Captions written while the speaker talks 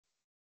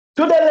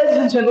Today, ladies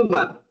and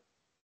gentlemen,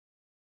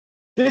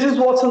 this is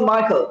Watson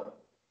Michael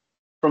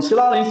from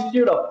Ceylon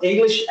Institute of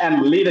English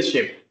and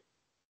Leadership.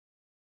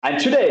 And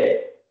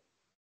today,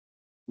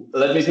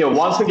 let me say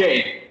once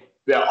again,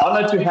 we are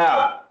honored to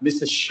have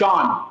Mr.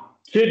 Sean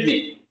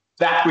Kidney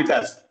back with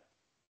us,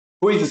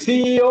 who is the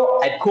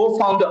CEO and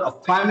co-founder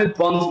of Climate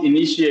Bonds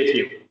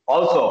Initiative.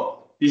 Also,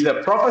 he's a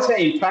professor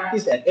in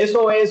practice at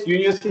SOAS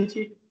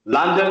University,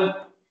 London,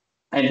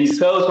 and he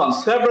serves on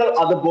several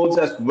other boards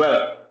as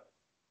well.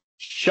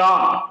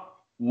 Sean,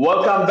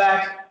 welcome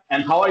back,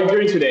 and how are you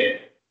doing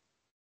today?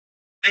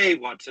 Hey,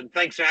 Watson.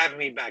 Thanks for having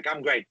me back.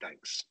 I'm great,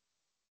 thanks.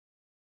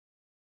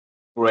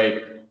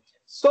 Great.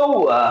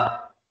 So,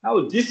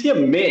 now this year,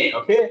 May,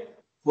 okay,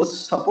 was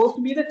supposed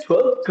to be the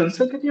 12th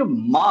consecutive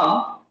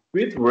month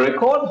with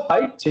record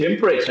high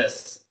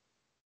temperatures.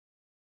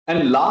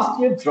 And last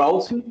year,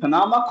 droughts in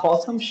Panama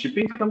caused some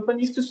shipping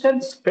companies to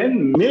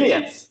spend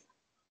millions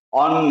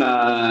on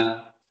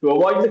to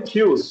avoid the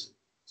queues.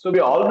 So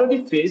we're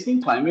already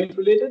facing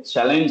climate-related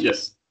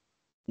challenges.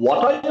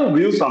 What are your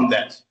views on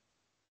that?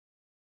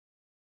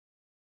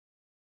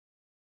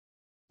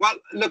 Well,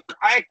 look,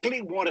 I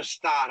actually want to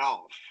start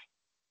off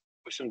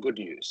with some good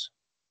news.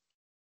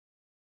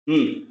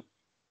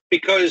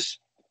 Because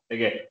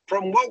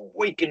from what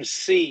we can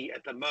see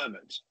at the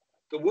moment,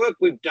 the work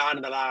we've done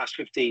in the last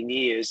 15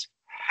 years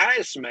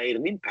has made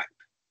an impact.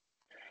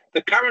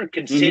 The current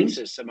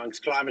consensus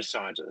amongst climate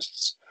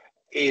scientists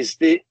is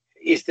that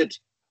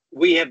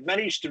we have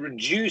managed to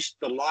reduce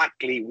the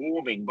likely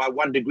warming by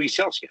 1 degree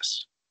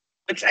Celsius.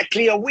 It's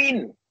actually a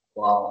win.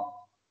 Wow.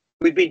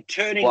 We've been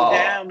turning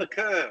down the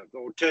curve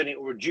or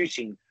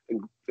reducing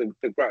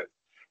the growth.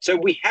 So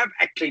we have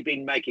actually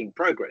been making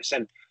progress.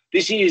 And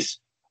this is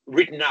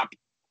written up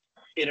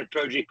in a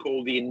project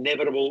called the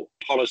Inevitable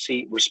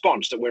Policy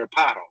Response that we're a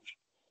part of.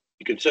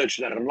 You can search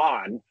that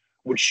online,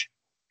 which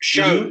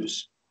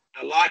shows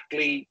the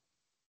likely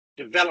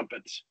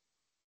development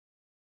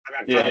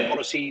around climate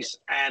policies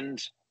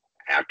and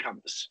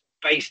outcomes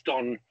based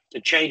on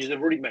the changes they've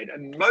already made.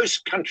 And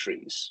most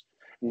countries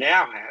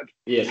now have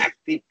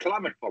active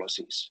climate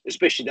policies,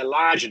 especially the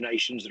larger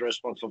nations that are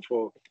responsible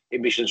for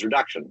emissions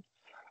reduction.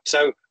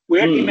 So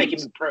we're actually making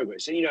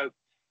progress. And, you know,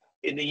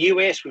 in the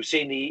US, we've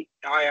seen the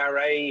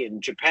IRA. In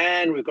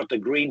Japan, we've got the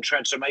Green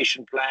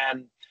Transformation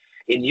Plan.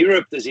 In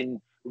Europe, there's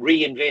in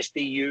Reinvest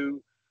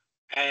EU.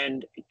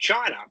 And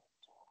China,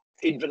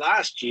 in the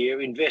last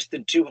year,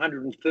 invested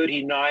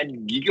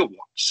 239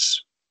 gigawatts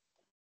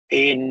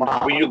in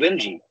renewable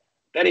energy.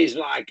 That is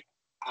like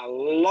a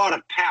lot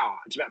of power.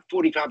 It's about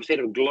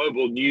 45% of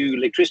global new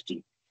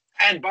electricity.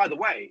 And by the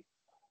way,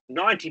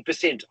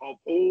 90% of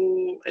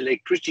all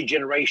electricity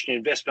generation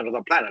investment on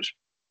the planet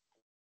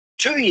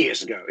 2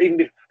 years ago,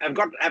 even if I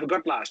haven't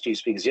got last year's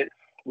figures yet,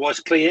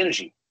 was clean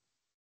energy.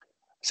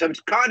 So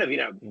it's kind of, you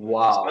know,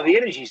 on the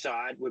energy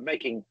side, we're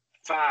making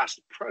fast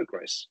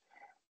progress.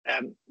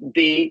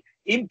 The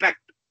impact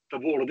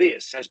of all of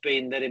this has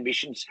been that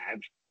emissions have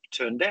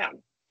turned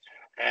down.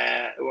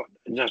 Let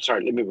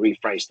me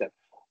rephrase that.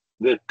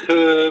 The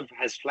curve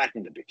has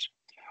flattened a bit.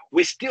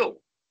 We're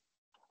still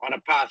on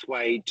a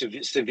pathway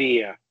to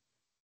severe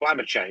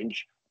climate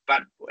change,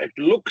 but it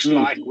looks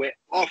like we're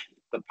off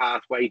the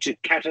pathway to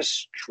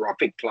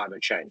catastrophic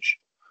climate change.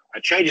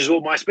 It changes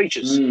all my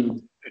speeches.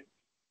 And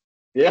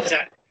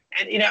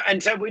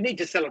so we need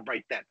to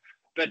celebrate that.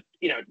 But,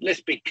 you know,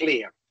 let's be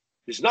clear.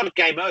 It's not a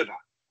game over.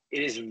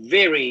 It is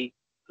very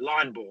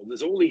line ball.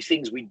 There's all these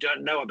things we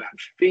don't know about,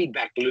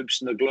 feedback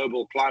loops in the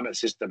global climate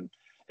system,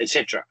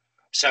 etc.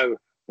 So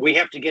we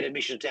have to get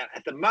emissions down.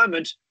 At the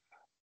moment,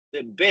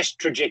 the best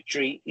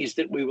trajectory is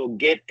that we will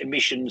get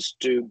emissions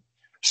to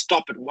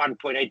stop at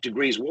 1.8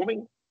 degrees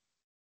warming.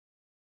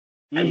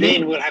 And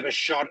then we'll have a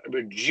shot at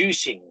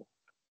reducing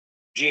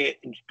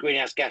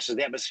greenhouse gases in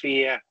the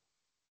atmosphere.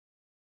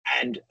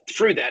 And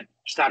through that,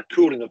 start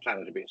cooling the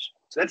planet a bit.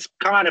 So that's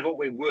kind of what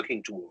we're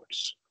working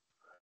towards.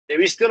 There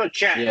is still a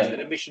chance that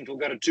emissions will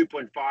go to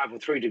 2.5 or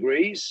 3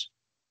 degrees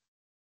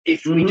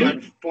if we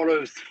don't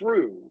follow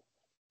through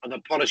on the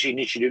policy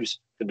initiatives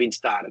that have been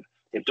started.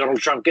 If Donald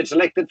Trump gets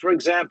elected, for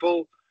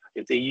example,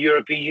 if the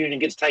European Union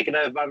gets taken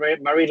over by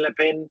Marine Le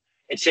Pen,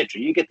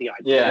 etc., you get the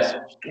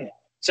idea.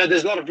 So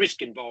there's a lot of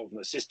risk involved in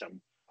the system.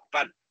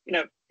 But, you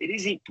know, it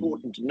is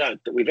important to note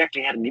that we've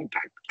actually had an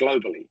impact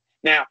globally.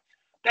 Now,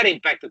 that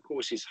impact, of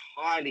course, is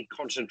highly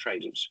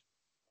concentrated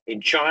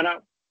in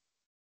China,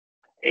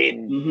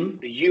 in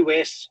the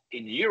US,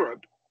 in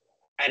Europe,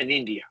 and in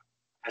India,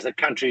 as the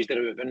countries that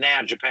have, and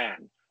now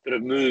Japan, that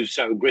have moved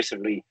so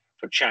aggressively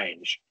for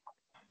change.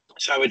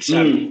 So it's,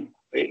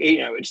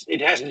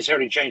 it hasn't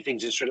necessarily changed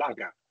things in Sri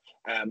Lanka.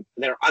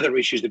 There are other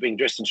issues that are being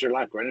addressed in Sri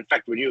Lanka. And in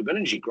fact, renewable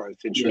energy growth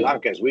in Sri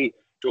Lanka, as we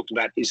talked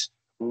about, is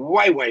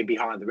way, way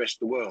behind the rest of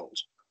the world,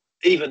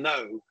 even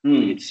though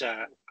it's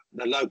the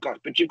low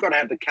cost. But you've got to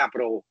have the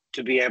capital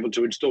to be able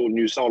to install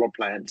new solar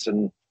plants.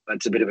 And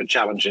that's a bit of a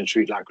challenge in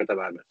Sri Lanka at the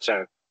moment.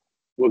 So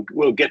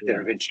we'll get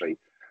there eventually.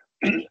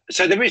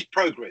 So there is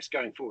progress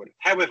going forward.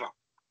 However,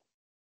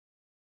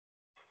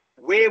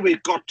 where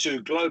we've got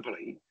to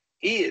globally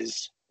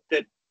is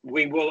that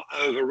we will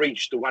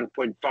overreach the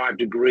 1.5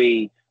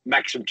 degree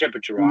maximum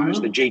temperature rise,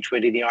 the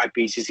G20 and the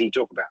IPCC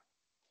talk about.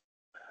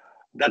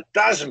 That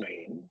does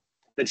mean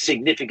that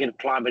significant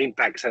climate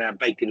impacts are now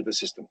baked into the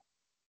system.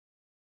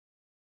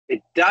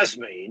 It does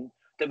mean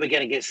that we're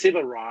going to get sea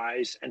level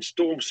rise and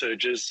storm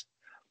surges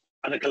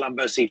on the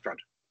Colombo seafront.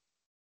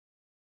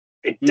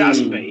 It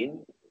does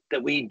mean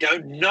that we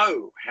don't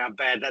know how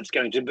bad that's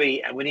going to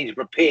be, and we need to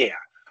prepare.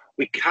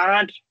 We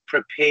can't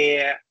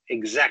prepare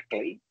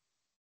exactly,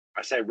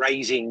 I say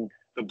raising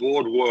the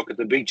boardwalk at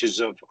the beaches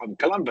of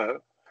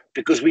Colombo,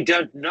 because we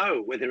don't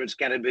know whether it's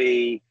going to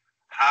be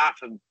half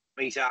a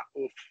metre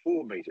or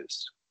 4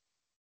 metres.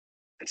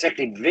 It's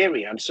actually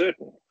very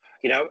uncertain.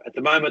 You know, at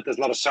the moment, there's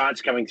a lot of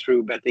science coming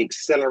through about the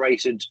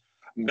accelerated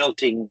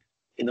melting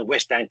in the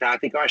West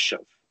Antarctic ice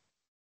shelf.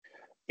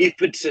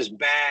 If it's as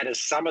bad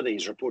as some of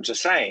these reports are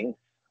saying,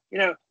 you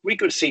know, we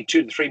could see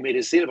 2 to 3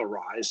 metres sea level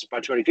rise by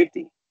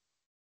 2050.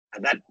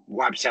 And that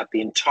wipes out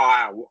the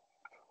entire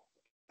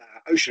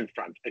ocean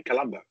front at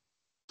Colombo.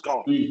 It's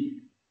gone.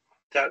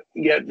 So,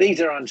 you know,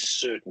 these are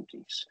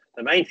uncertainties.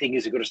 The main thing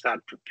is you've got to start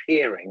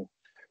preparing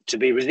to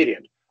be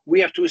resilient. We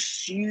have to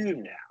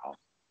assume now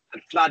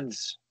that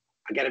floods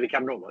are going to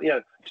become normal. You know,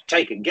 to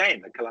take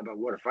again the Colombo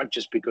waterfront,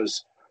 just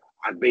because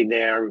I've been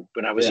there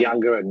when I was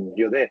younger and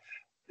you're there.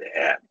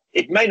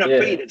 It may not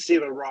be that sea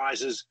level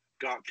rises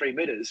go up 3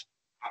 metres.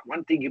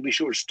 One thing you'll be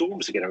sure is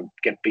storms are going to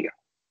get bigger.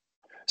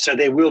 So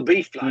there will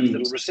be floods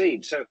that will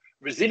recede. So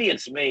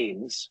resilience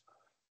means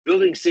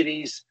building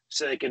cities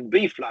so they can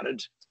be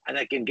flooded and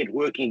they can get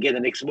working again the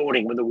next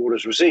morning when the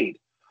waters recede.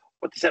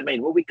 What does that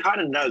mean? Well, we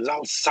kind of know the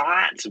whole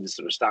science of this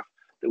sort of stuff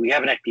that we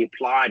haven't actually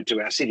applied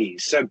to our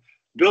cities. So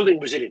building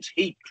resilience,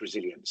 heat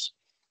resilience.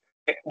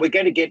 We're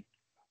going to get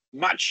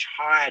much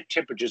higher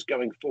temperatures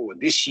going forward.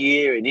 This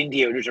year in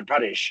India and Uttar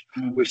Pradesh,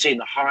 we've seen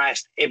the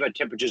highest ever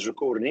temperatures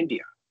recorded in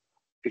India,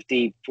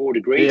 54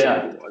 degrees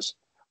I think it was.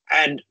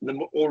 And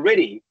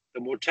already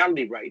the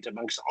mortality rate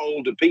amongst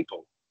older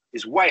people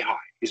is way high.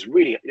 Is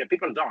really, you know,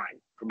 people are dying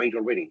from heat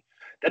already.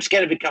 That's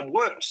going to become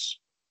worse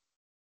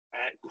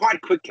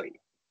quite quickly.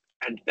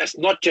 And that's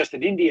not just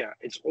in India.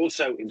 It's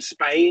also in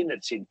Spain.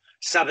 It's in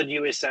southern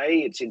USA.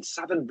 It's in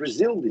southern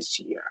Brazil this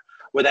year,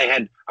 where they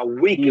had a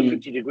week of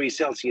 50 degrees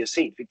Celsius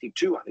heat,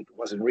 52, I think it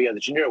was in Rio de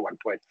Janeiro at one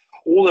point.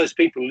 All those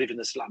people live in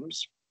the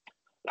slums,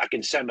 like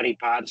in so many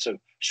parts of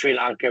Sri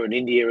Lanka and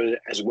India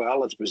as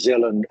well as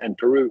Brazil and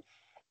Peru.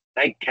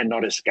 They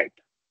cannot escape.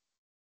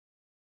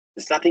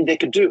 There's nothing they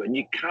can do. And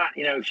you can't,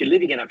 you know, if you're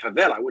living in a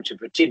favela, which is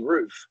a tin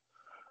roof,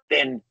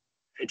 then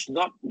it's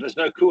not, there's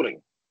no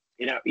cooling.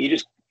 You know, you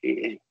just,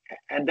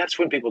 and that's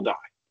when people die,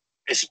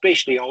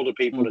 especially older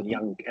people and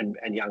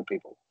young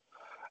people.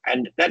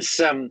 And that's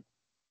the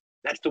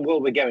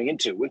world we're going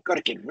into. We've got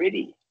to get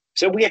ready.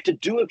 So we have to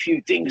do a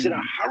few things in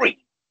a hurry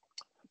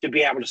to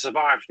be able to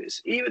survive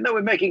this. Even though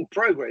we're making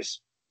progress,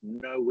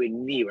 nowhere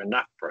near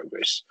enough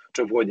progress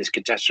to avoid this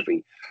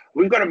catastrophe.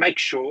 We've got to make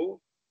sure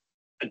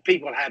that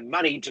people have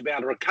money to be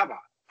able to recover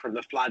from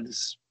the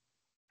floods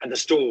and the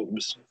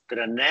storms that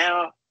are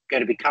now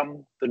going to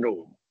become the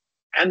norm,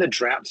 and the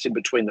droughts in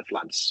between the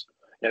floods.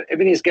 You know,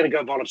 everything is going to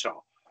go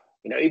volatile.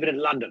 You know, even in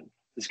London,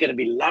 there's going to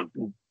be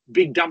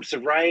big dumps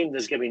of rain.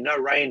 There's going to be no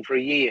rain for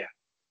a year.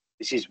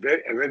 This is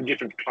a very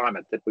different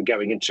climate that we're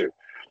going into.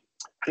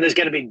 And there's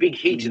going to be big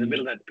heat in the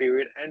middle of that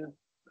period and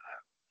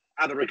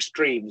other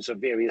extremes of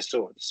various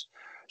sorts.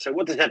 So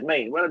what does that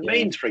mean? Well, it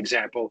means, for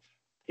example,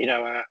 you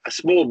know, a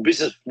small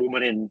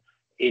businesswoman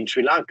in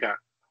Sri Lanka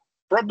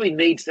probably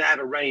needs to have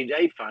a rainy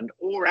day fund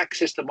or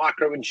access to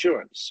micro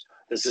insurance.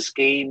 There's a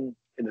scheme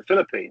in the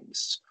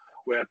Philippines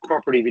where a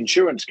cooperative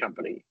insurance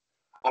company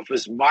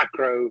offers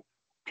micro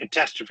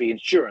catastrophe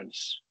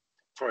insurance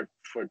for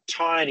a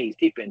tiny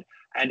stipend.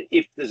 And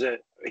if there's an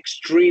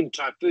extreme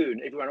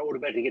typhoon, everyone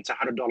automatically gets a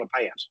 $100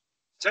 payout.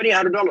 It's only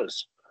 $100,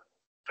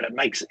 but it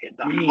makes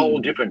the whole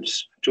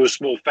difference to a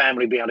small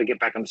family being able to get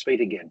back on its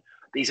feet again.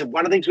 These are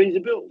one of the things we need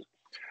to build.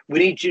 We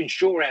need to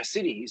ensure our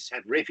cities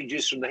have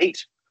refuges from the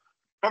heat.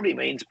 Probably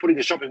means putting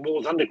the shopping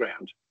malls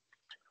underground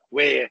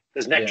where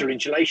there's natural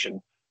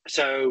insulation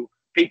so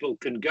people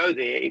can go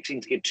there if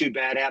things get too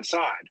bad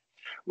outside.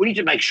 We need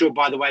to make sure,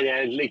 by the way, that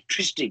our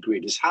electricity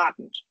grid is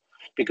hardened,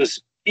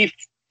 because if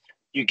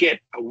you get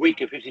a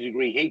week of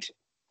 50-degree heat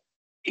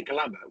in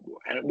Colombo,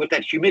 and with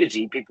that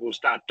humidity, people will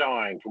start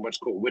dying from what's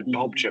called wet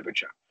bulb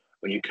temperature,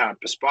 when you can't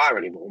perspire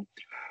anymore.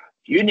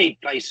 You need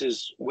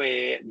places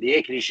where the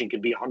air conditioning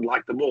can be on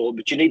like the mall,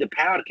 but you need the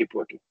power to keep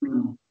working.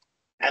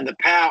 And the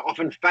power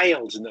often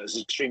fails in those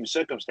extreme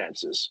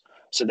circumstances.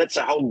 So that's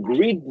a whole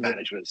grid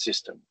management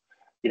system,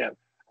 you know,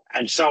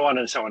 and so on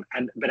and so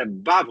on. But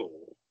above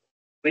all,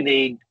 we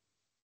need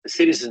the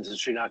citizens of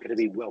Sri Lanka to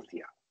be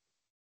wealthier,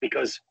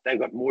 because they've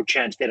got more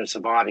chance then of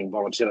surviving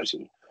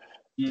volatility.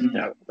 You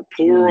know, the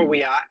poorer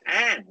we are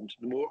and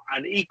the more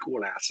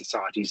unequal our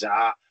societies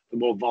are, the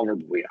more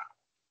vulnerable we are.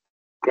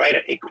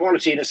 Greater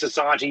equality in a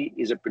society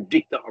is a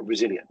predictor of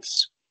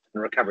resilience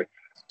and recovery.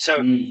 So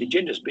the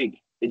agenda's big.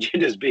 The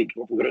agenda's big,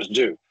 what we've got to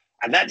do.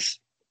 And that's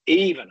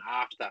even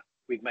after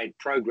we've made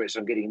progress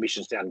on getting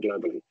emissions down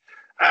globally.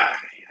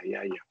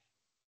 Yeah.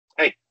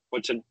 Hey,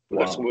 we've got some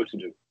Wow. work to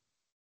do.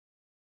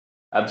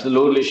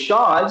 Absolutely,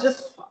 Sean.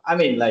 I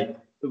mean, like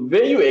the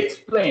way you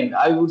explained,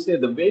 I would say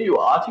the way you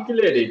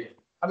articulated,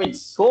 I mean,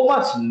 so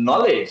much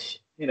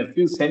knowledge in a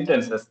few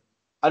sentences.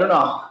 I don't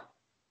know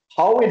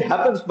how it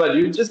happens, but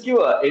you just give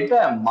an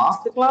entire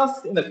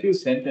masterclass in a few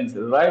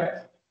sentences, right?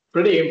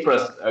 Pretty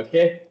impressed.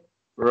 Okay,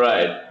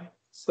 right.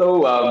 So,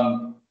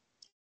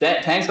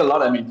 thanks a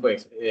lot. I mean, for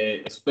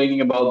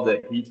explaining about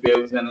the heat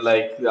waves and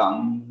like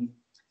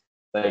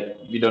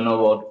we don't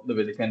know about the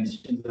weather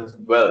conditions as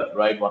well,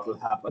 right? What will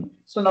happen?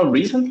 So now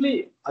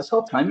recently, I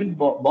saw climate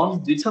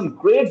bonds did some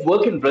great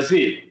work in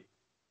Brazil,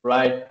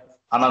 right?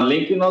 And on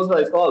LinkedIn also,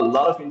 I saw a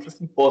lot of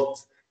interesting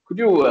posts. Could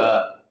you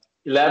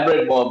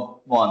elaborate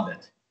more on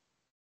that?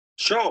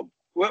 Sure.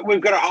 We've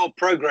got a whole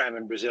program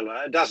in Brazil,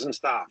 a dozen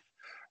staff,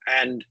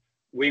 and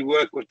we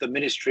work with the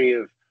Ministry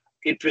of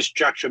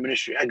Infrastructure,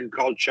 Ministry of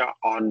Agriculture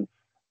on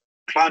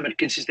climate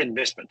consistent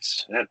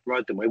investments. That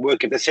wrote them. We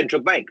work at the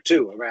central bank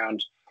too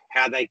around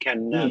how they can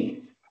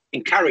Hmm.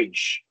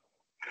 encourage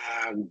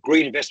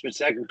green investments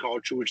in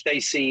agriculture, which they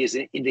see as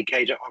an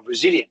indicator of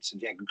resilience in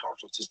the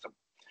agricultural system.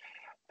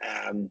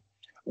 Um,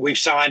 we've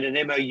signed an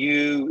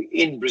MOU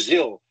in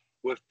Brazil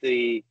with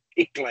the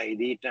ICLE,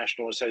 the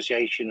International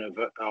Association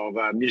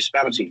of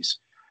Municipalities.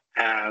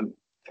 Um,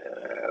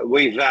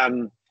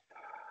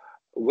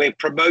 we're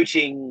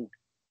promoting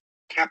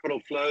capital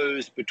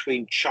flows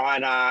between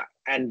China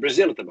and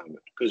Brazil at the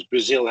moment because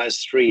Brazil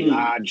has three Hmm.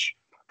 large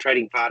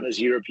trading partners: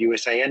 Europe,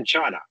 USA, and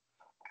China.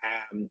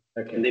 And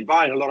Okay. they're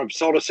buying a lot of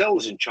solar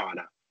cells in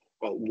China.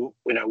 Well,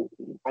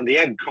 on the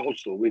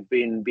agricultural, we've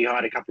been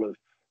behind a couple of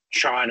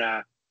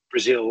China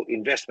Brazil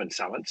investment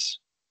summits.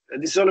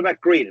 And this is all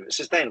about green,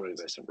 sustainable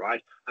investment,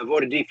 right?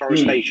 Avoiding Hmm.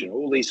 deforestation,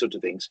 all these sorts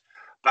of things.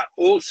 But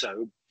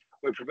also,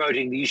 we're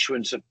promoting the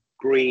issuance of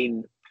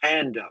green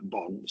panda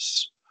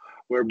bonds,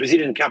 where a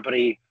Brazilian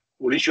company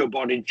will issue a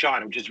bond in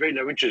China, which is very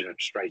low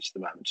interest rates at the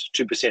moment,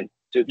 2%,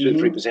 2 to Hmm.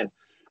 3%,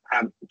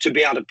 to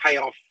be able to pay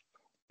off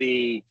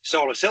the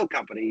solar cell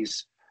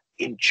companies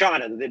in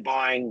China that they're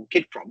buying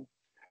kit from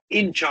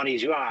in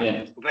Chinese yuan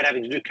Yeah. without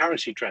having to do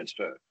currency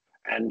transfer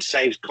and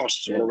saves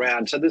costs all Yeah.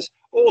 around. So there's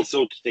all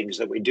sorts of things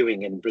that we're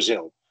doing in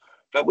Brazil.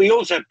 But we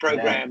also have Yeah.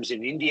 programs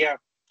in India,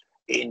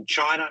 in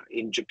China,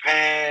 in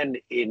Japan,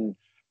 in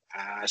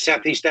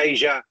Southeast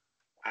Asia,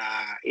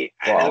 as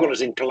well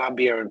as Wow. in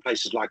Colombia and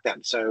places like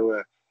that.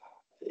 So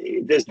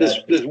there's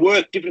That's there's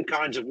work, different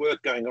kinds of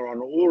work going on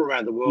all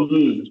around the world at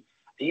the moment.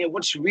 hmm. And,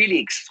 what's really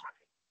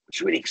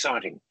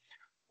exciting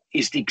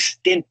is the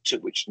extent to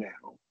which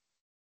now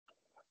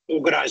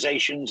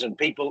organizations and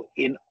people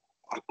in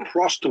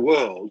across the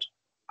world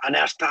are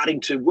now starting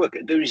to work.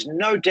 There is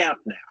no doubt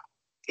now,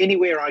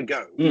 anywhere I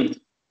go, Hmm.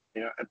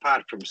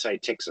 apart from say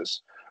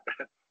Texas,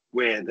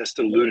 where there's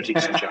still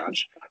lunatics in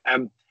charge,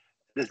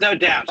 there's no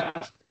doubt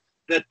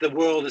that the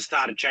world has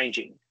started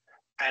changing.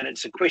 And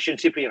it's a question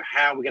simply of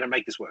how we're going to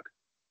make this work.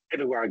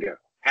 Everywhere I go,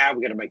 how are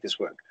we going to make this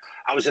work?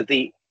 I was at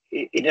the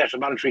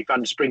International Monetary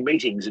Fund spring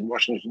meetings in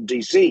Washington,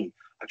 D.C.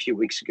 a few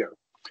weeks ago.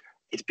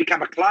 It's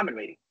become a climate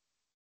meeting.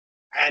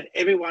 And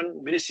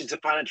everyone, ministers of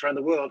finance around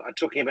the world, are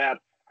talking about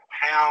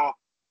how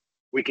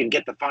we can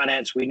get the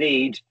finance we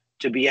need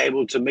to be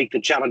able to meet the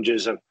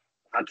challenges of,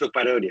 I talked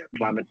about earlier,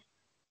 climate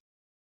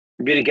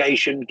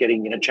mitigation,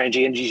 getting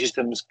changing energy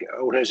systems,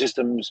 auto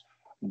systems,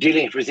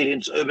 dealing with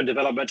resilience, urban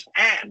development,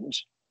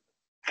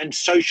 and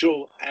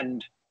social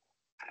and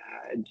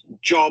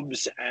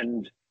jobs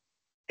and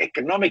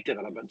economic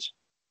development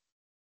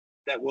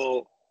that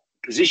will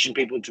position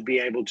people to be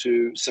able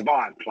to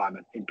survive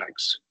climate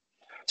impacts.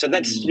 So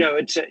that's Hmm.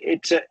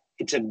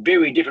 it's a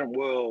very different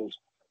world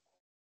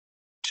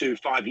to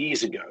 5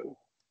 years ago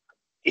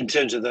in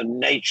terms of the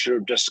nature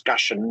of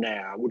discussion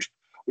now,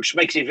 which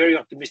makes me very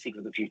optimistic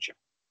for the future.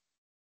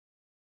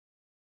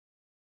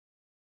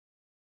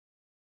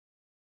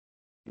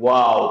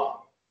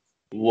 Wow.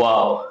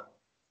 Wow.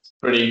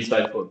 Pretty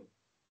insightful,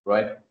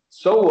 right?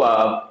 So,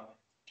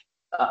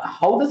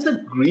 how does a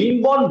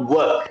green bond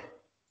work?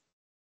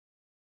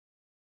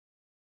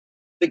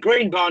 The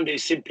green bond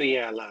is simply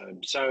our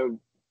loan. So,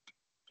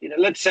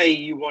 let's say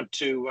you want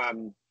to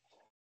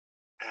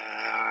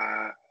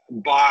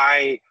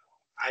buy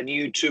a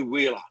new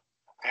two-wheeler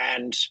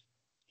and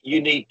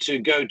you need to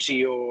go to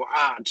your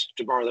aunt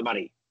to borrow the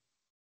money.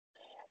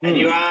 And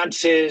your Hmm. aunt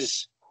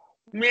says,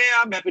 yeah,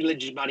 I'm happy to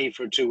lend you money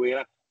for a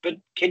two-wheeler, but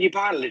can you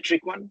buy an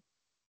electric one,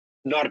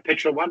 not a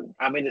petrol one?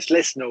 I mean, it's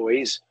less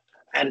noise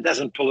and it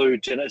doesn't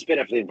pollute and it's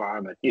better for the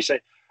environment. You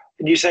say,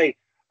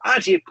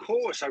 Auntie, of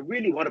course, I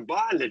really want to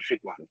buy an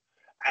electric one.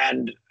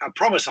 And I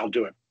promise I'll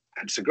do it.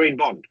 And it's a green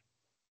bond.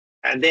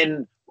 And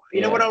then,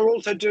 you know what Yeah. I'll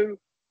also do?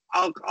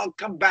 I'll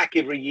come back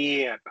every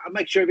year. I'll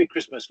make sure every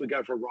Christmas we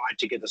go for a ride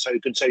together so you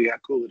can show you how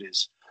cool it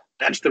is.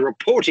 That's the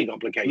reporting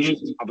obligation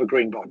Hmm. of a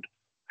green bond.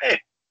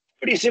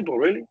 Pretty simple,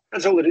 really.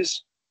 That's all it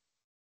is.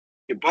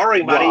 You're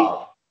borrowing money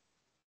Wow.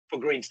 for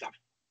green stuff,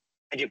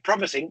 and you're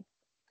promising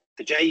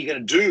that you're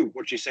going to do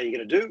what you say you're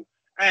going to do,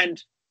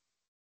 and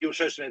you'll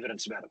show some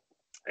evidence about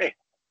it.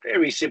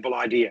 Very simple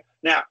idea.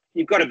 Now,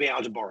 you've got to be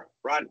able to borrow,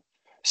 right?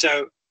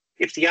 So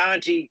if the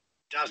auntie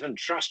doesn't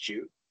trust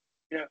you,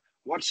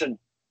 Watson,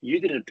 you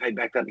didn't pay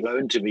back that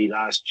loan to me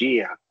last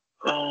year.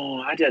 Oh,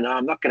 I don't know.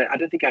 I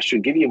don't think I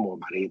should give you more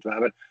money at the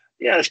moment.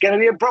 Yeah, it's going to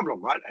be a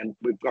problem, right? And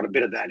we've got a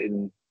bit of that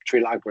in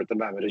Sri Lanka at the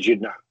moment, as you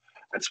know.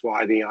 That's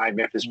why the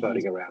IMF is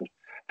floating around.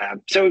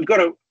 So we've got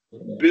to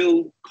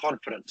build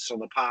confidence on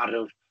the part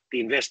of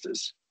the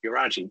investors, your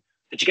auntie,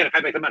 that you're going to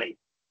pay back the money.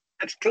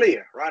 That's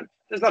clear, right?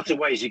 There's lots of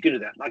ways you could do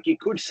that. Like you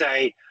could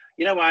say,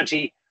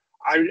 auntie,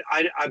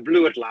 I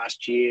blew it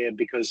last year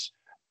because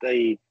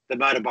the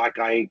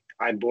motorbike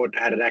I bought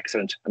had an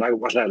accident and I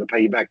wasn't able to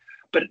pay you back.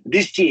 But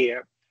this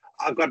year,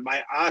 I've got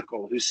my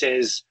uncle who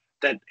says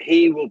that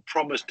he will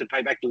promise to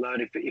pay back the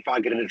loan if I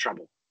get into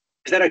trouble.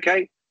 Is that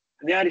okay?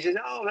 And the auntie says,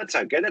 oh, that's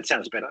okay. That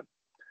sounds better.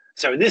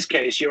 So in this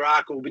case, your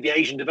uncle will be the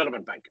Asian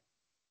Development Bank.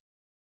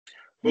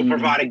 Will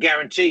provide a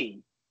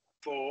guarantee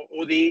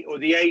or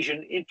the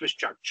Asian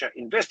Infrastructure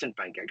Investment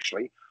Bank,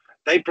 actually.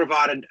 They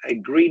provided a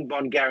green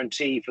bond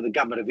guarantee for the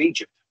government of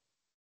Egypt.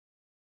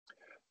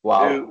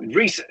 Wow.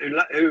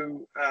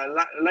 Who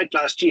late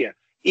last year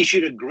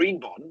issued a green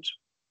bond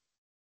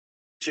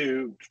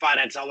to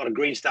finance a lot of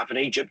green stuff in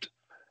Egypt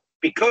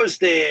because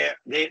they've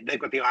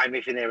got the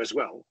IMF in there as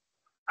well.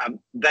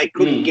 They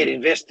couldn't get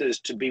investors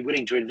to be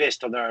willing to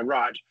invest on their own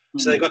right.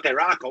 So they got their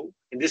uncle,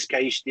 in this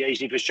case, the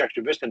Asian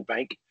Infrastructure Investment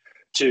Bank,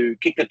 to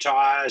kick the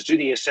tires, do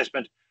the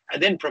assessment,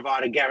 and then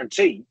provide a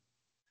guarantee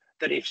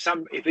that if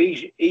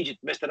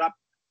Egypt messed it up,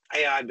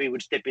 AIB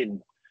would step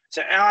in.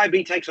 So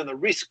AIB takes on the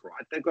risk,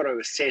 right? They've got to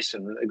assess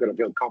and they've got to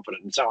feel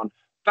confident and so on.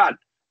 But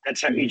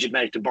that's how Egypt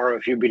managed to borrow a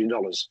few $1 billion.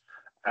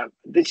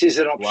 This is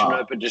an option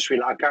open to Sri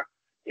Lanka.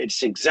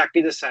 It's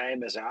exactly the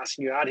same as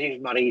asking your auntie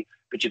for money,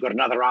 but you've got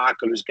another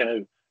uncle who's going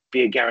to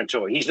be a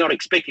guarantor. He's not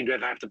expecting to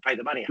ever have to pay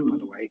the money out, by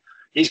the way.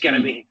 He's going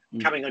to be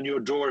coming on your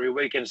door every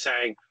week and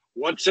saying,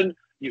 Watson,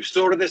 you've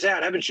sorted this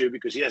out, haven't you?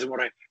 Because he doesn't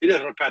want to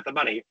pay out the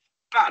money.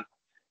 But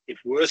if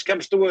worst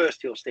comes to worst,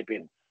 he'll step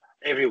in.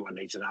 Everyone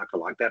needs an uncle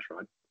like that,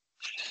 right?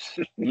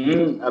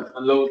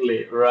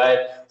 Absolutely,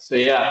 right. So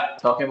yeah,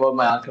 talking about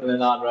my uncle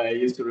and aunt, right? I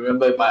used to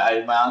remember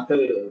my uncle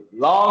a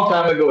long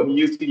time ago. He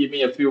used to give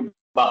me a few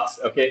bucks,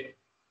 okay,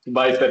 to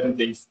buy certain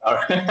things. All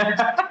right.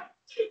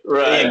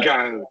 There you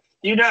go.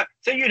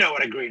 So you know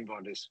what a green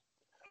bond is.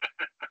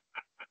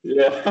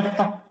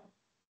 Yeah.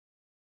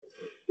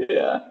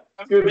 Yeah.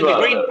 Good. The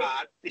green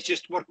part is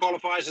just what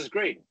qualifies as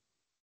green.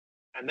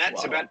 And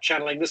that's about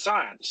channeling the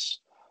science.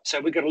 So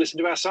we've got to listen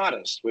to our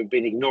scientists. We've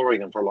been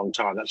ignoring them for a long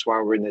time. That's why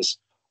we're in this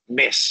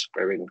mess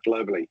we're in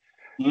globally.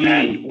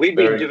 And we've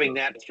been doing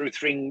that through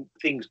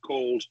things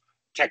called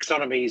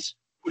taxonomies,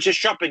 which are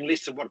shopping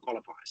lists of what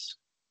qualifies.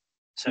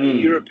 So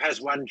Europe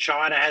has one,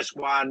 China has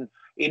one,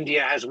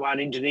 India has one,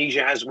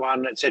 Indonesia has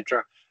one,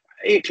 etc.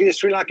 Actually, the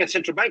Sri Lankan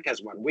Central Bank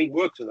has one. We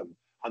worked with them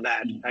on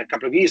that a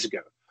couple of years ago.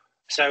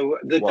 So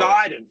the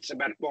guidance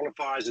about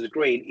qualifiers as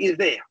green is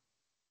there.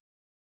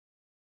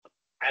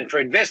 And for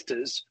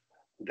investors,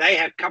 they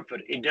have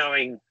comfort in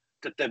knowing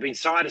that there have been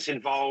scientists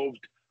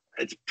involved.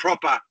 It's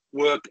proper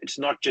work. It's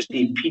not just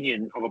the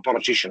opinion of a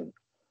politician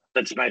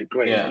that's made it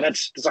green. Yeah. And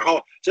there's a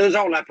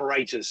whole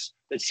apparatus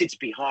that sits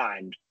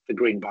behind the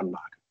green bond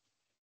market.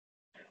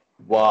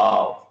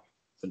 Wow.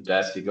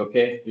 Fantastic.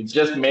 Okay. You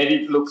just made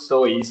it look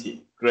so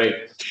easy.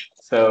 Great.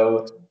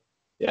 So,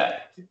 yeah.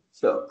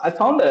 So I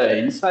found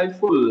an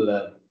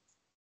insightful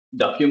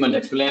document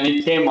actually, and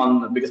it came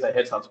on because I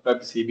had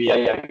subscribed to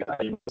CBI.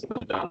 I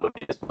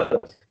downloaded it as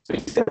well. So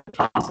it said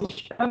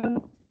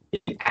transition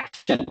in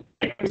action.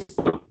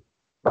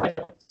 Right.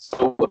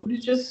 So could you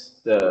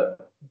just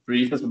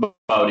brief us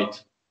about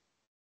it?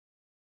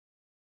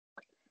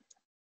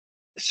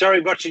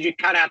 Sorry, what did you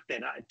cut out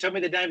then? Tell me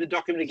the name of the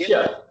document again.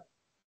 Sure.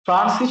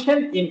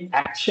 Transition in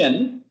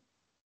Action,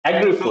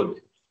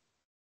 Agri-Food.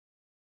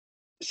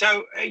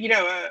 So, in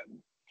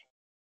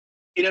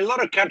a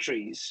lot of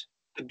countries,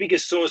 the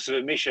biggest source of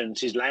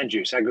emissions is land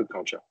use,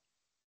 agriculture.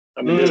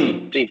 I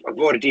mean, there's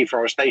avoided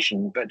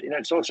deforestation, but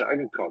it's also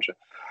agriculture.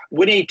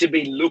 We need to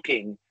be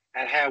looking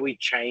at how we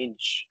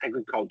change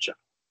agriculture.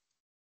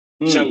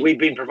 So we've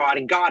been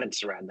providing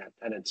guidance around that,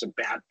 and it's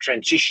about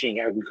transitioning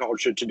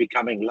agriculture to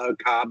becoming low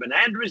carbon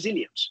and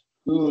resilient.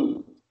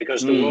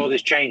 Because the world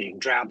is changing.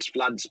 Droughts,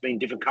 floods mean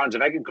different kinds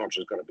of agriculture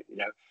has got to be.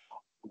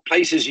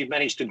 Places you've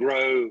managed to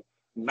grow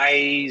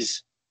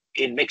maize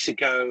in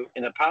Mexico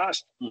in the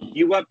past,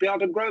 you won't be able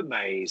to grow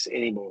maize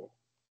anymore.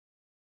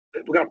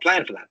 We've got to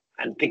plan for that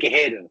and think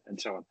ahead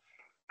and so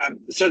on.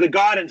 So the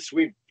guidance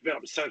we've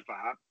developed so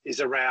far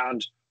is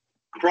around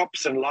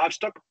crops and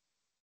livestock.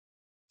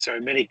 So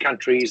in many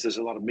countries, there's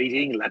a lot of meat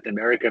eating, Latin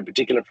America in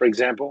particular, for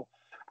example.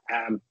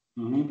 How's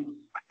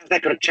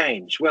that going to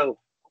change? Well,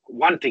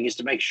 one thing is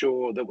to make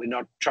sure that we're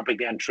not chopping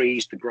down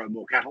trees to grow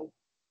more cattle.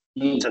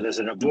 So there's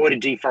an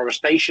avoided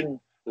deforestation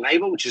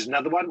label, which is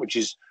another one, which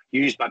is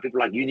used by people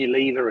like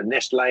Unilever and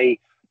Nestle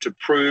to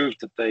prove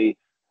that the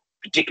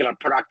particular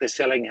product they're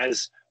selling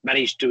has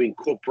managed to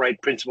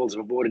incorporate principles of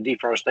avoided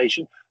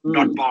deforestation,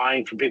 not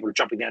buying from people who are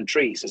chopping down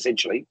trees,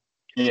 essentially.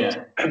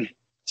 Yeah.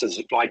 so the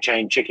supply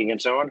chain checking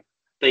and so on.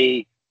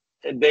 We're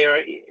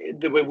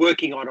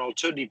working on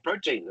alternative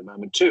protein at the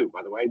moment too,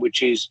 by the way,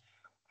 which is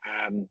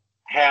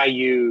how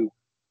you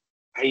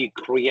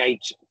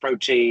create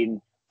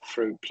protein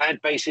through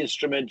plant-based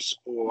instruments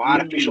or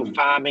artificial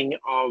farming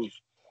of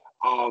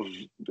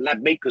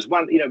lab meat. Because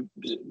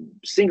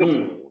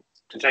Singapore,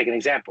 to take an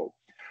example,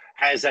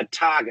 has a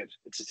target.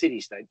 It's a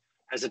city-state.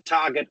 Has a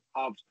target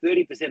of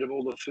 30% of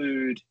all the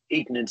food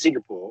eaten in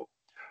Singapore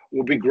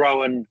will be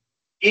grown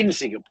in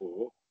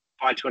Singapore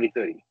by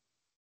 2030.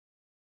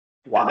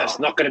 Wow. And that's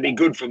not going to be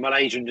good for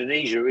Malaysia and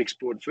Indonesia who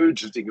export food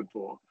to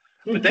Singapore.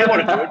 But they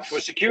want to do it for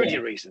security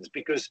reasons,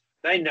 because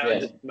they know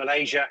that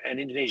Malaysia and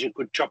Indonesia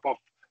could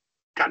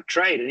cut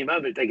trade any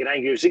moment if they get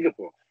angry with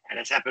Singapore. And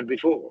it's happened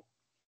before.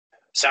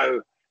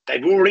 So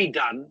they've already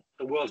done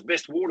the world's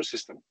best water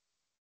system.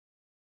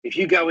 If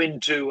you go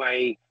into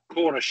a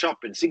corner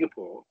shop in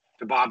Singapore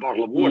to buy a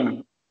bottle of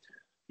water,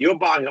 you're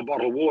buying a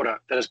bottle of water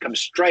that has come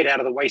straight out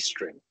of the waste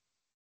stream.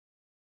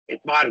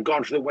 It might have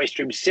gone through the waste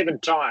stream 7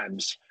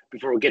 times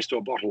before it gets to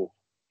a bottle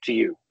to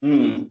you.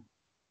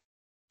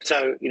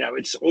 So,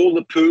 it's all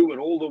the poo and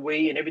all the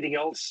wee and everything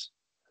else.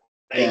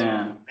 They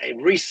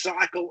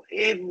recycle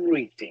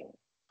everything.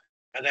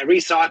 And they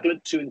recycle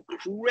it to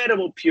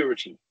incredible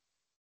purity.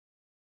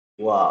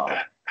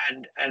 Wow.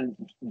 And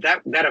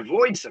that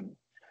avoids them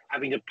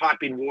having to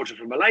pipe in water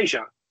from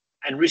Malaysia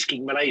and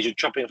risking Malaysia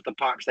chopping off the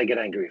pipes. They get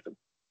angry with them.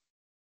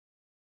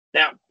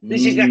 Now,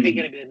 this is actually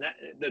going to be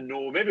the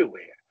norm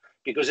everywhere,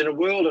 because in a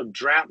world of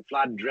drought,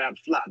 flood,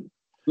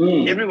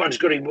 everyone's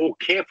got to be more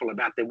careful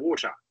about their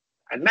water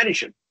and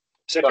manage it.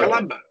 So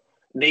Colombo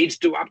needs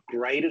to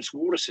upgrade its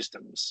water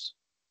systems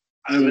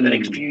over the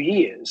next few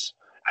years,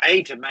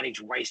 to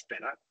manage waste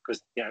better,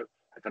 because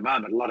at the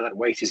moment a lot of that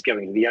waste is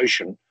going to the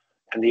ocean,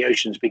 and the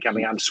ocean's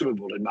becoming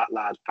unswimmable in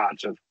large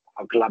parts of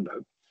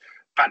Colombo.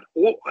 But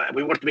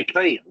we want it to be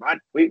clean, right?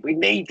 We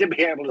need to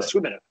be able to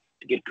swim in it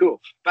to get cool.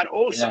 But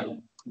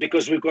also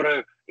because we've got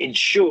to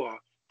ensure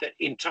that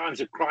in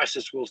times of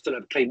crisis we'll still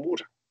have clean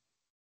water.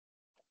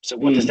 So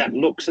what does that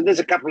look? So there's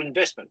a couple of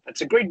investment.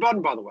 That's a green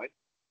bond, by the way,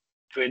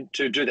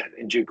 to do that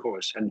in due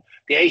course. And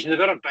the Asian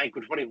Development Bank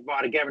would probably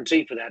provide a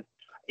guarantee for that,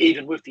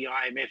 even with the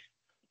IMF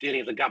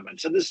dealing with the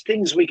government. So there's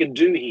things we can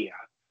do here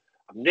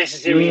of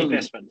necessary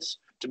investments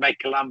to make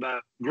Colombo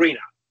greener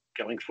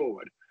going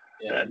forward.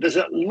 There's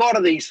a lot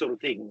of these sort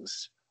of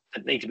things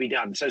that need to be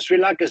done. So Sri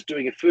Lanka's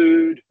doing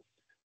food,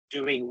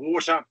 doing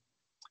water,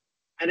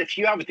 and a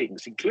few other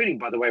things, including,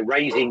 by the way,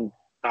 raising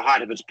the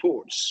height of its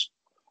ports.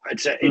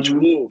 Its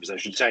wharves, I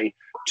should say,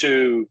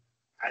 to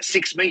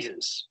 6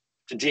 meters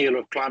to deal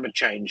with climate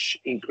change,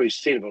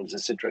 increased sea levels,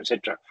 etc.,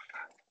 etc.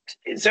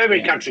 So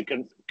every country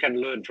can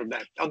learn from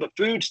that. On the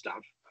food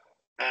stuff,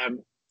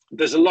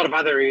 there's a lot of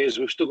other areas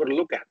we've still got to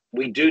look at.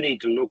 We do need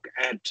to look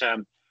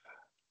at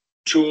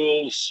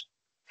tools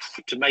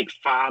to make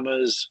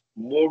farmers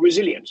more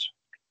resilient.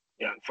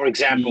 For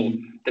example,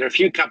 there are a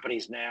few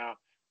companies now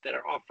that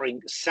are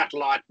offering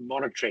satellite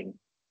monitoring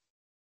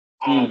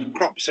of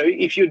crops. So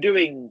if you're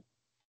doing,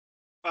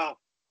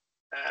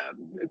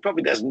 it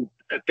probably doesn't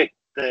affect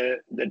the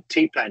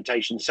tea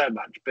plantation so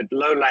much, but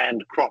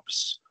lowland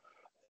crops,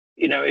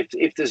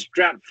 if there's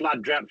drought,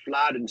 flood,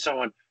 and so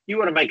on, you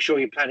want to make sure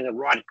you're planting the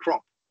right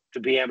crop to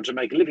be able to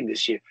make a living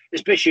this year,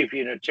 especially if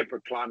you're in a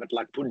temperate climate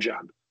like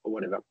Punjab or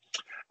whatever.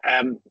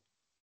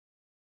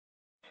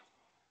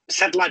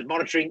 Satellite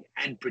monitoring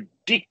and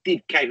predictive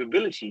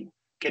capability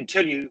can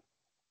tell you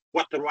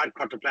what the right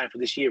crop to plant for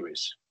this year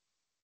is.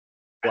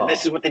 And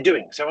this is what they're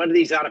doing. So under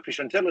these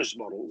artificial intelligence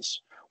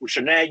models, which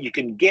are now you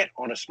can get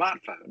on a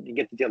smartphone, you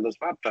get the deal on the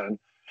smartphone,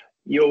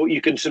 you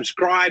can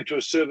subscribe to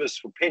a service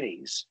for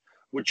pennies,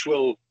 which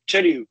will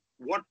tell you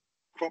what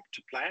crop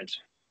to plant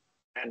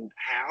and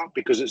how,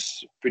 because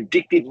it's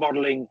predictive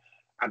modeling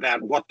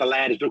about what the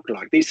land is looking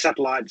like. These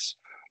satellites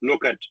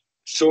look at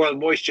soil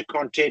moisture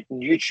content,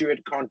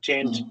 nutrient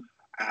content,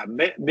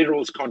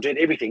 minerals content,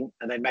 everything,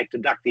 and they make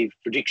deductive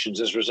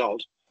predictions as a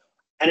result.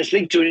 And it's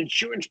linked to an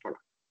insurance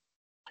product.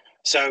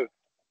 So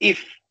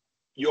if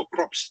your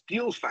crop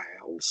still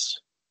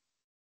fails,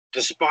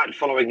 despite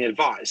following the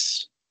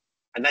advice,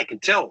 and they can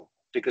tell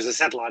because the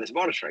satellite is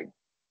monitoring,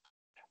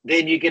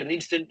 then you get an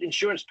instant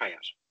insurance payout.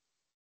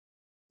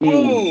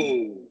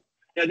 Oh,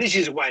 now this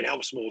is a way to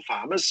help small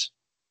farmers,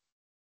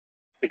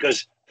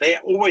 because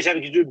they're always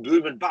having to do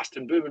boom and bust,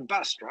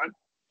 right?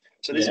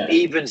 So this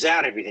evens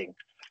out everything.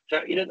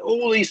 So,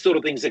 all these sort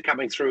of things are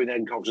coming through in the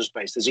agriculture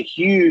space. There's a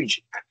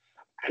huge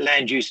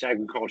land use and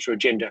agriculture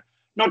agenda,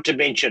 not to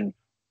mention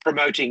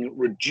promoting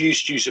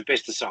reduced use of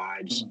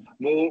pesticides,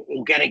 more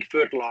organic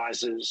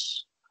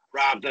fertilizers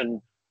rather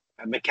than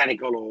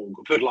mechanical or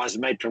fertilizers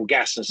made from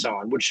gas and so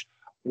on, which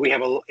we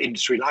have in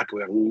Sri Lanka.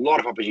 We have a lot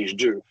of opportunity to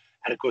do.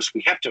 And of course,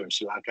 we have to in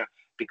Sri Lanka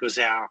because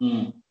our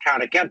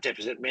current account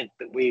deficit meant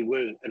that we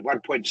were at one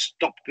point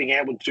stopped being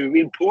able to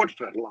import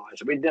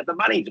fertilizer. We didn't have the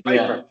money to pay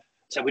for it.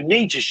 So we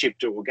need to shift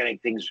to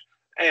organic things,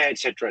 et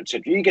cetera, et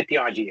cetera. You get the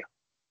idea.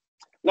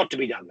 A lot to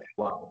be done there.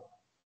 Wow.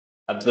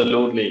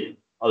 Absolutely.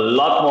 A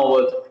lot more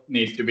work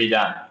needs to be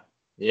done.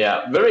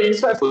 Yeah, very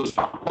insightful.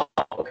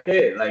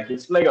 Okay, like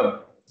it's like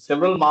a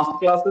several master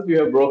classes. You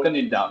have broken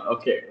it down.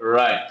 Okay,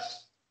 right.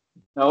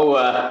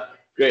 Oh,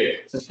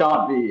 great. So,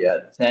 Sean, we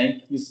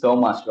thank you so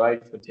much,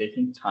 right, for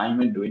taking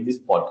time and doing this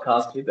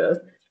podcast with us.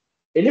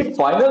 Any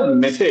final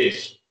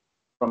message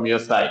from your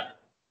side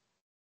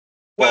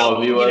Well,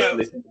 for viewers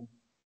listening?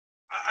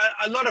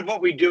 a lot of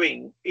what we're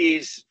doing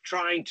is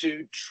trying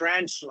to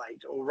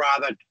translate, or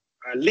rather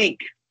link,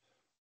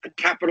 the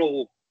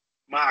capital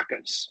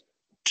markets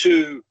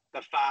to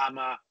the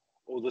farmer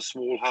or the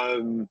small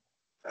home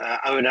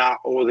owner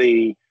or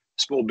the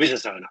small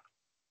business owner,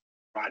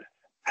 right?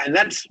 And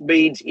that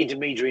means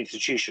intermediary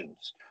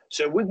institutions.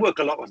 So we work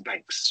a lot with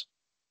banks.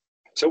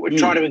 So what we're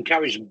trying to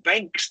encourage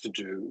banks to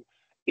do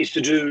is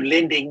to do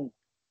lending,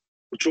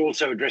 which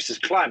also addresses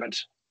climate,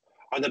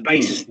 on the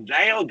basis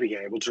they'll be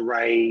able to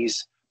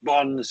raise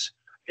bonds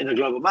in the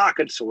global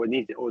markets or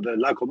the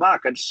local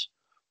markets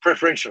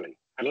preferentially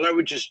at a low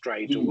interest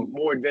rate or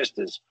more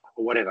investors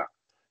or whatever.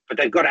 But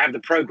they've got to have the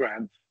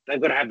program.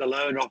 They've got to have the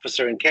loan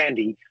officer in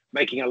Candy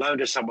making a loan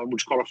to someone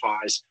which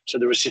qualifies. So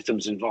there are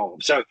systems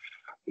involved. So,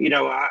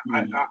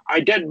 I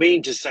don't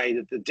mean to say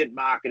that the debt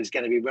market is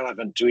going to be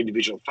relevant to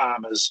individual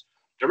farmers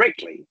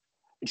directly.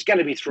 It's going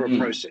to be through a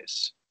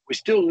process. We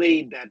still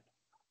need that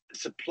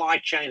supply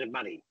chain of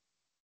money,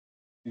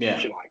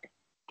 if you like,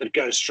 that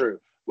goes through,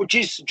 which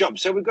is the job.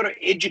 So we've got to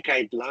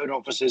educate loan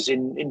officers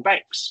in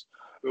banks.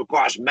 It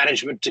requires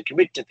management to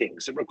commit to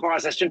things. It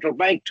requires a central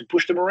bank to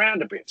push them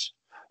around a bit,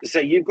 to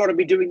say, you've got to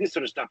be doing this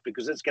sort of stuff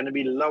because it's going to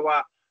be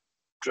lower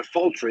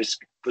default risk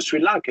for Sri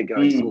Lanka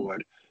going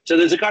forward. So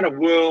there's a kind of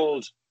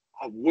world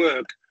of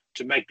work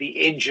to make the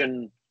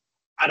engine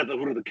out of the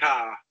hood of the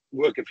car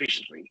work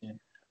efficiently.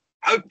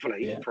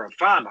 Hopefully, for a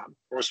farmer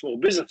or a small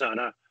business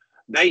owner,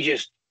 they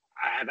just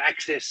have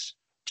access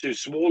to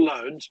small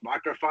loans,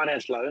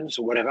 microfinance loans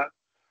or whatever,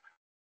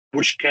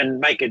 which can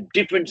make a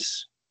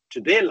difference to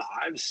their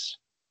lives,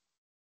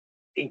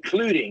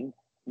 including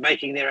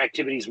making their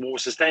activities more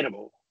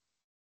sustainable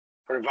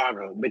for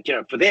environmental.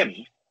 But for them,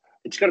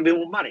 it's got to be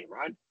more money,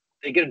 right?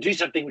 They're going to do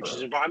something which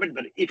is environment,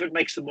 but if it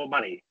makes them more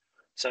money.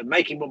 So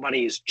making more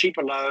money is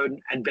cheaper loan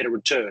and better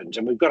returns.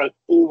 And we've got to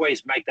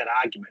always make that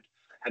argument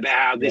about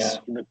how this,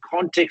 in the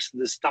context of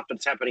the stuff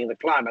that's happening in the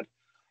climate,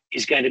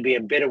 is going to be a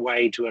better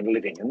way to earn a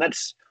living. And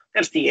that's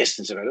the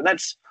essence of it. And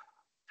that's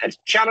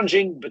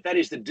challenging, but that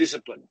is the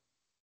discipline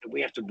that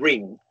we have to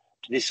bring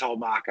to this whole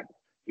market.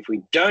 If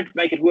we don't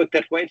make it work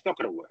that way, it's not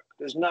going to work.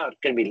 There's not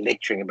going to be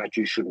lecturing about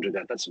you shouldn't do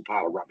that. That's a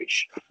pile of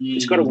rubbish.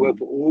 It's got to work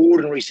for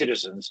ordinary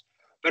citizens,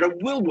 but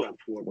it will work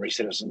for ordinary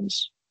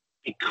citizens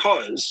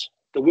because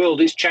the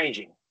world is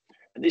changing.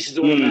 And this is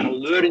all about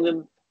alerting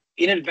them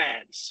in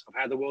advance of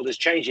how the world is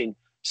changing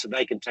so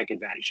they can take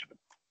advantage of it.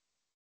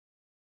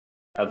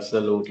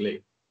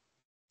 Absolutely.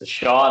 So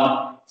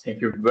Sean,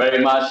 thank you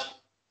very much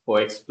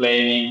for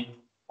explaining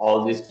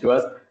all this to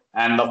us.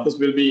 And of course,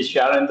 we'll be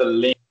sharing the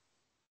link,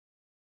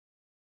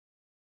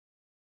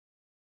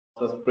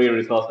 free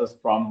resources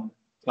from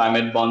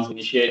Climate Bonds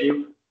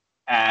Initiative.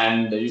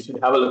 And you should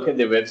have a look at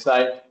their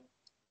website.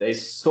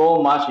 There's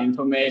so much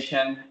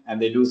information,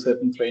 and they do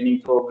certain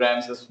training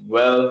programs as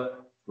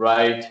well,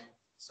 right?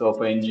 So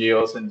for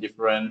NGOs and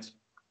different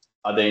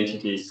other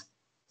entities.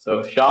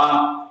 So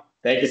Sean,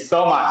 thank you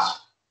so much.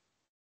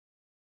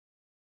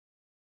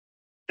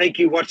 Thank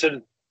you,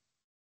 Watson.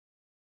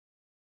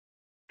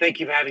 Thank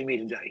you for having me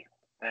today.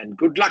 And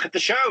good luck at the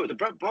show, the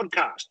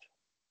podcast.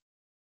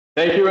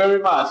 Thank you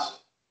very much.